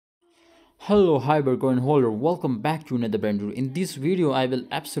Hello, hi Bitcoin holder, welcome back to another brand new. In this video, I will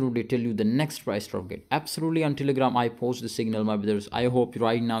absolutely tell you the next price target. Absolutely on Telegram, I post the signal, my brothers. I hope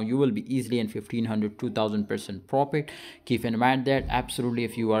right now you will be easily in 1500, 2000% profit. Keep in mind that absolutely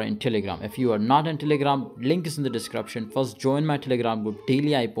if you are in Telegram. If you are not in Telegram, link is in the description. First, join my Telegram group.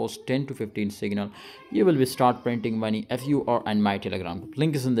 Daily, I post 10 to 15 signal. You will be start printing money if you are in my Telegram group.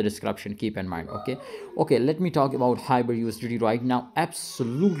 Link is in the description. Keep in mind, okay. Let me talk about HBAR USDT right now.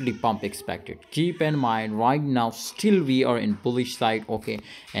 Absolutely pump expected. Keep in mind right now still we are in bullish side, okay,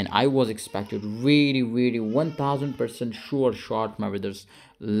 and I was expected very 1000% sure short, my brothers,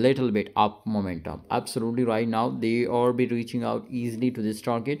 little bit up momentum. Absolutely right now they are be reaching out easily to this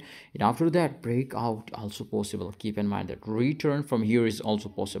target, and after that breakout also possible. Keep in mind that return from here is also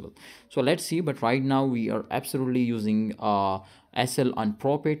possible. So let's see, but right now we are absolutely using SL and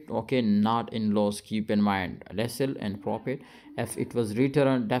profit, okay, not in loss. Keep in mind SL and profit. If it was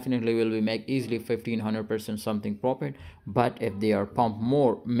return, definitely will we make easily 1500% something profit, but if they are pump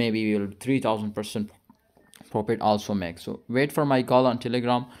more, maybe we'll 3000% profit also make. So wait for my call on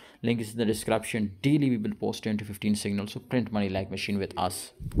Telegram, link is in the description. Daily we will post 10 to 15 signals, so print money like machine with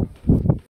us.